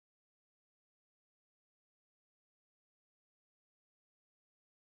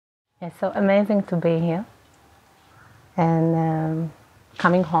It's so amazing to be here and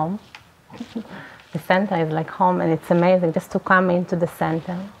coming home. The center is like home, and it's amazing just to come into the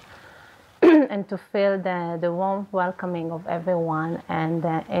center and to feel the warm welcoming of everyone and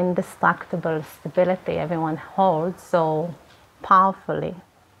the indestructible stability everyone holds so powerfully.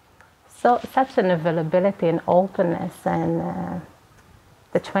 So such an availability and openness, and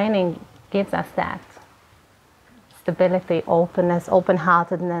the training gives us that. Stability, openness,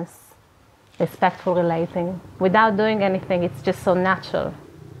 open-heartedness, respectful relating. Without doing anything, it's just so natural.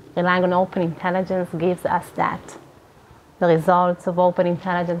 Relying on open intelligence gives us that. The results of open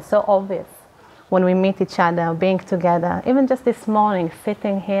intelligence, so obvious. When we meet each other, being together, even just this morning,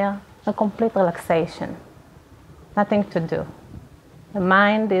 sitting here, a complete relaxation. Nothing to do. The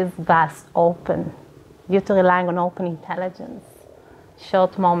mind is vast, open, due to relying on open intelligence.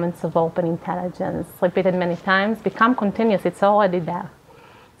 Short moments of open intelligence, repeated many times, become continuous. It's already there.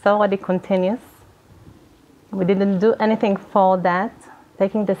 It's already continuous. We didn't do anything for that.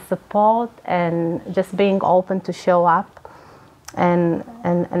 Taking the support and just being open to show up and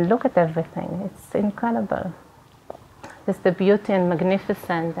look at everything. It's incredible. Just the beauty and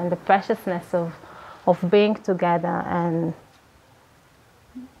magnificence and the preciousness of being together, and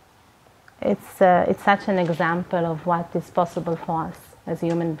it's such an example of what is possible for us as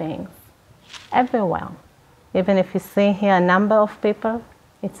human beings. Everywhere. Even if you see here a number of people,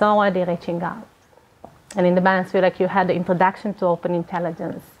 it's already reaching out. And in the balance wheel, like you had the introduction to open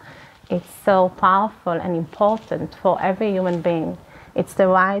intelligence, it's so powerful and important for every human being. It's the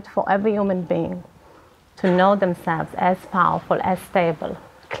right for every human being to know themselves as powerful, as stable,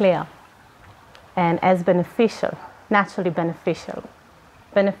 clear, and as beneficial, naturally beneficial,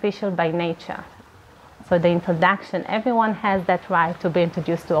 beneficial by nature. So the introduction, everyone has that right to be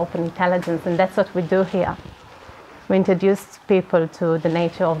introduced to open intelligence, and that's what we do here. We introduce people to the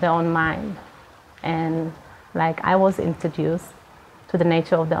nature of their own mind. And like I was introduced to the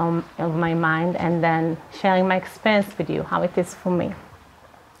nature of my mind, and then sharing my experience with you, how it is for me.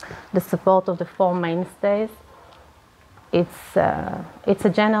 The support of the four mainstays, it's a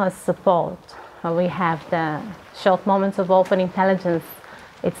generous support. We have the short moments of open intelligence.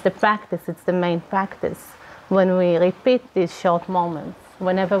 It's the practice, it's the main practice. When we repeat these short moments,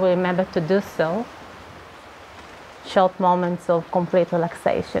 whenever we remember to do so, short moments of complete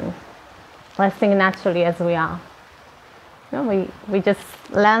relaxation, resting naturally as we are. You know, we just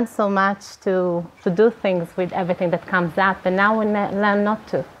learn so much to do things with everything that comes up, and now we learn not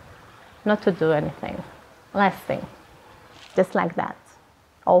to do anything, resting, just like that.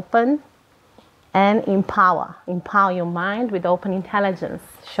 Open and empower your mind with open intelligence,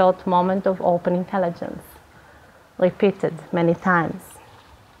 short moment of open intelligence, repeated many times.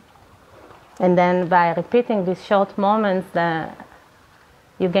 And then by repeating these short moments,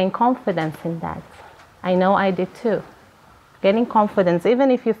 you gain confidence in that. I know I did too. Gaining confidence,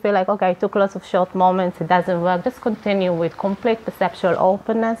 even if you feel like, okay, I took lots of short moments, it doesn't work, just continue with complete perceptual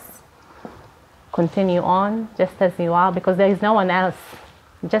openness. Continue on just as you are, because there is no one else,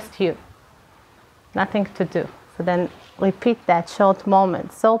 just you. Nothing to do. So then repeat that short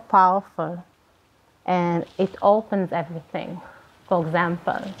moment, so powerful, and it opens everything. For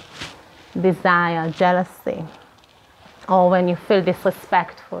example, desire, jealousy, or when you feel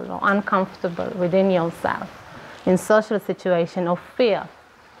disrespectful or uncomfortable within yourself, in social situation, or fear,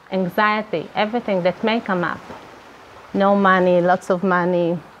 anxiety, everything that may come up. No money, lots of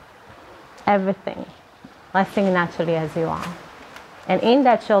money, everything. Resting naturally as you are. And in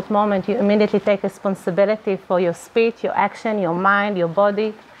that short moment, you immediately take responsibility for your speech, your action, your mind, your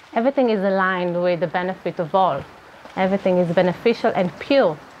body. Everything is aligned with the benefit of all. Everything is beneficial and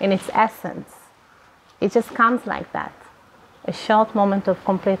pure in its essence. It just comes like that. A short moment of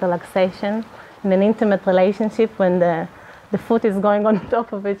complete relaxation in an intimate relationship, when the foot is going on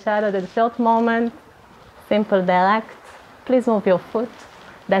top of each other, the short moment, simple, direct. Please move your foot.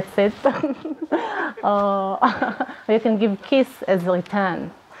 That's it. Or you can give kiss as a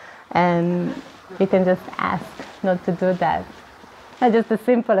return, and you can just ask not to do that. That's just a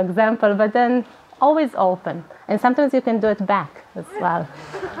simple example, but then always open. And sometimes you can do it back as well.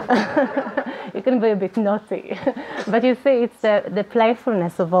 You can be a bit naughty. But you see, it's the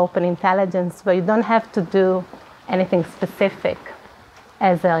playfulness of open intelligence, where you don't have to do anything specific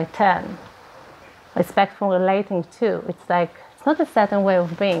as a return. Respectful relating too. It's like, it's not a certain way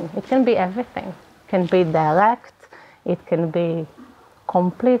of being. It can be everything. It can be direct. It can be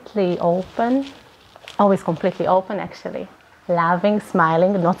completely open. Always completely open, actually. Loving,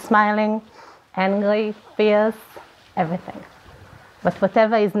 smiling, not smiling, angry, fierce, everything. But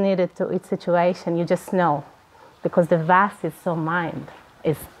whatever is needed to each situation, you just know. Because the vast is so mind.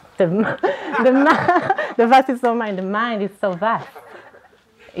 Is the vast is so mind. The mind is so vast.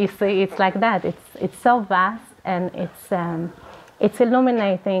 You see, it's like that. It's so vast, and it's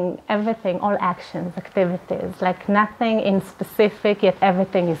illuminating everything, all actions, activities, like nothing in specific, yet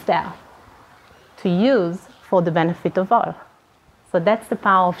everything is there to use for the benefit of all. So that's the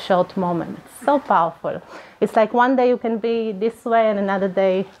power of short moments. It's so powerful. It's like one day you can be this way and another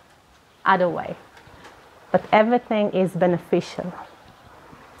day other way. But everything is beneficial.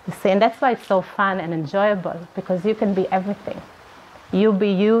 You see, and that's why it's so fun and enjoyable, because you can be everything. You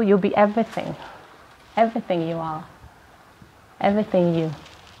be you, you be everything. Everything you are. Everything you.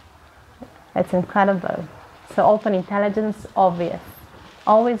 It's incredible. So open intelligence, obvious.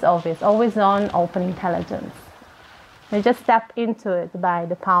 Always obvious, always on open intelligence. We just tap into it by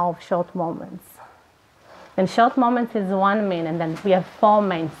the power of short moments. And short moments is one mean, and then we have 4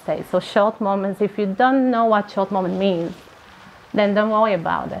 mainstays. So short moments, if you don't know what short moment means, then don't worry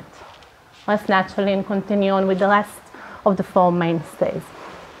about it. Rest naturally and continue on with the rest of the 4 mainstays.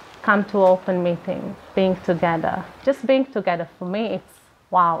 Come to open meetings, being together. Just being together, for me, it's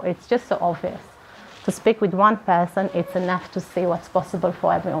wow, it's just so obvious. To speak with one person, it's enough to see what's possible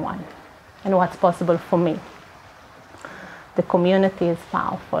for everyone and what's possible for me. The community is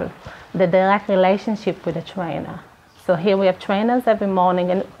powerful. The direct relationship with the trainer. So here we have trainers every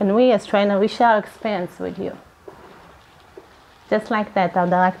morning, and we as trainers, we share experience with you. Just like that, our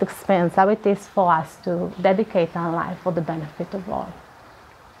direct experience, how it is for us to dedicate our life for the benefit of all.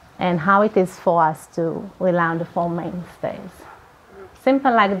 And how it is for us to rely on the 4 mainstays.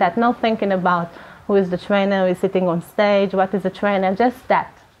 Simple like that, no thinking about who is the trainer, who is sitting on stage, what is the trainer, just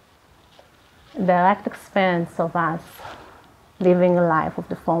that. Direct experience of us living a life of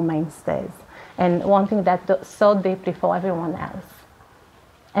the 4 mainstays and wanting that so deeply for everyone else.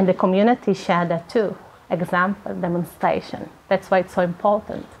 And the community share that too. Example, demonstration. That's why it's so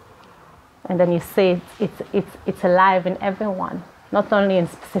important. And then you see it's alive in everyone, not only in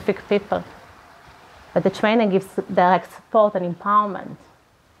specific people. But the trainer gives direct support and empowerment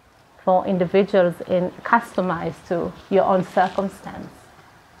for individuals customized to your own circumstance.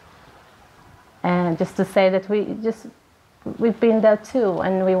 And just to say that we've been there too,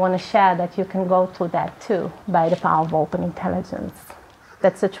 and we want to share that you can go through that too by the power of open intelligence.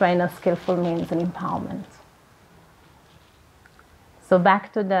 That's the trainer's skillful means and empowerment. So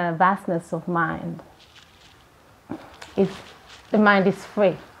back to the vastness of mind. The mind is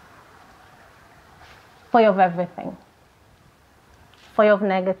free. Free of everything. Free of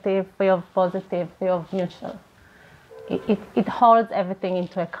negative, free of positive, free of neutral. It holds everything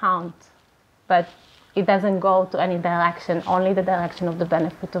into account, but it doesn't go to any direction, only the direction of the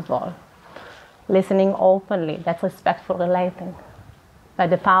benefit of all. Listening openly, that's respectful relating. By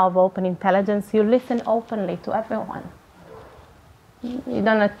the power of open intelligence, you listen openly to everyone. You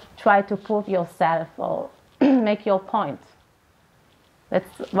don't try to prove yourself or make your point.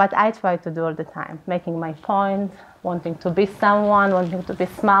 That's what I try to do all the time, making my point, wanting to be someone, wanting to be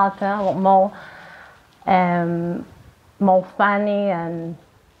smarter, or more funny and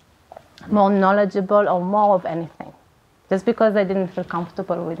more knowledgeable, or more of anything, just because I didn't feel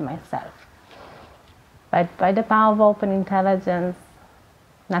comfortable with myself. But by the power of open intelligence,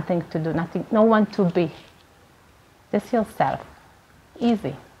 nothing to do, no one to be, just yourself.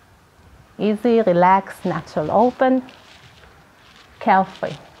 Easy, relaxed, natural, open,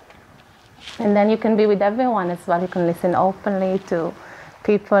 carefree. And then you can be with everyone as well. You can listen openly to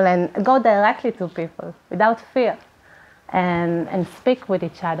people and go directly to people without fear. And speak with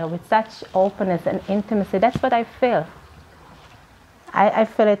each other with such openness and intimacy. That's what I feel. I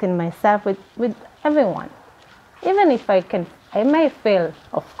feel it in myself with everyone. Even if I may feel,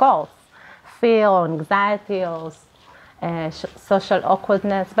 of course, fear or anxiety or social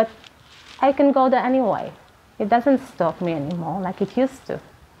awkwardness, but I can go there anyway. It doesn't stop me anymore like it used to.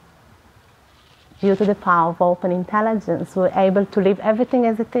 Due to the power of open intelligence, we're able to live everything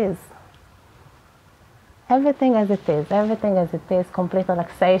as it is. Everything as it is, complete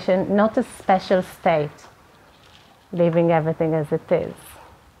relaxation, not a special state, living everything as it is.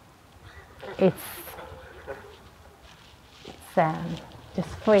 It's just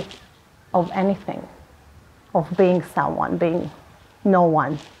free of anything, of being someone, being no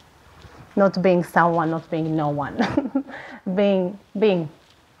one, not being someone, not being no one, being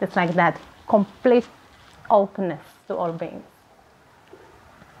just like that, complete openness to all beings.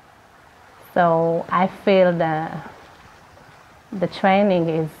 So I feel the training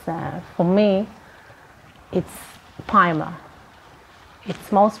is, for me, it's primer.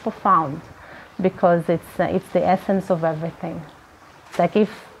 It's most profound because it's the essence of everything. It's like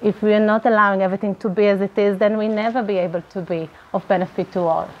if we are not allowing everything to be as it is, then we never be able to be of benefit to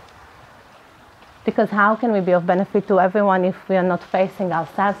all. Because how can we be of benefit to everyone if we are not facing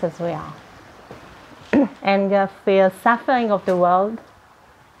ourselves as we are? Anger, fear, suffering of the world,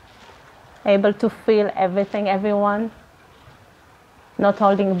 able to feel everything, everyone, not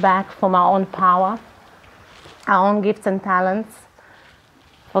holding back from our own power, our own gifts and talents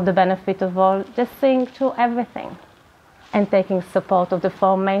for the benefit of all, just seeing through everything and taking support of the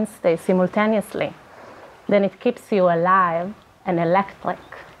four mainstays simultaneously. Then it keeps you alive and electric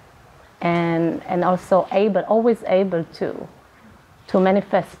and also always able to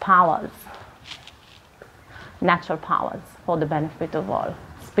manifest powers, natural powers for the benefit of all.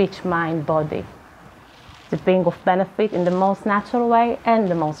 Speech, mind, body. The being of benefit in the most natural way and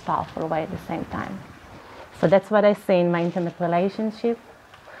the most powerful way at the same time. So that's what I see in my intimate relationship,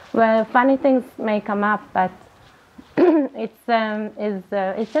 where funny things may come up, but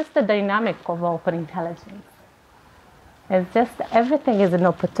it's just the dynamic of open intelligence. It's just everything is an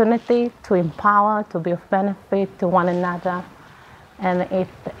opportunity to empower, to be of benefit to one another, and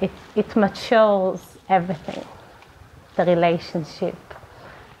it matures everything. The relationship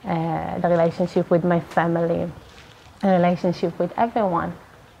with my family, the relationship with everyone,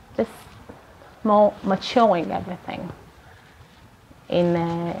 just more maturing everything in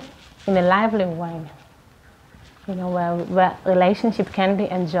a lively way. You know, where relationship can be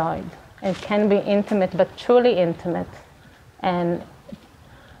enjoyed and can be intimate, but truly intimate, and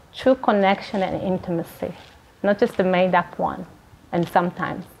true connection and intimacy, not just a made-up one. And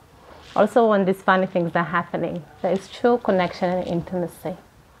sometimes, also when these funny things are happening, there is true connection and intimacy,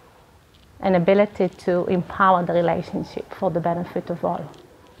 an ability to empower the relationship for the benefit of all.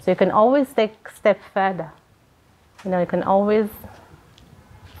 So you can always take a step further. You know, you can always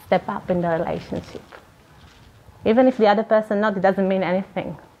step up in the relationship. Even if the other person not, it doesn't mean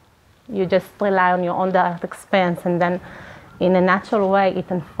anything. You just rely on your own direct experience, and then in a natural way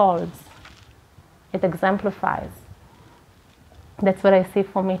it unfolds. It exemplifies. That's what I see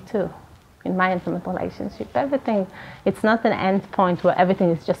for me too, in my intimate relationship. Everything, it's not an end point where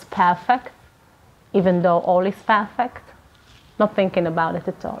everything is just perfect, even though all is perfect. Not thinking about it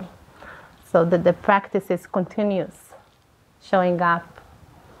at all. So the practice is continuous, showing up.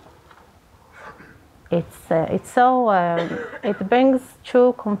 It brings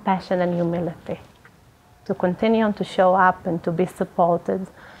true compassion and humility to continue on to show up and to be supported,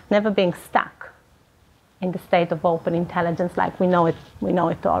 never being stuck in the state of open intelligence, like we know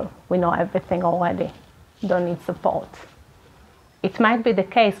it all, we know everything already, don't need support. It might be the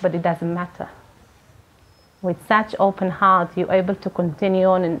case, but it doesn't matter. With such open heart, you're able to continue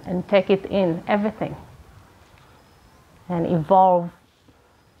on and take it in, everything, and evolve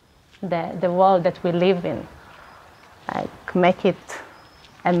the world that we live in, like make it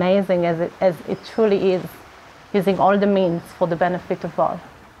amazing as it truly is, using all the means for the benefit of all.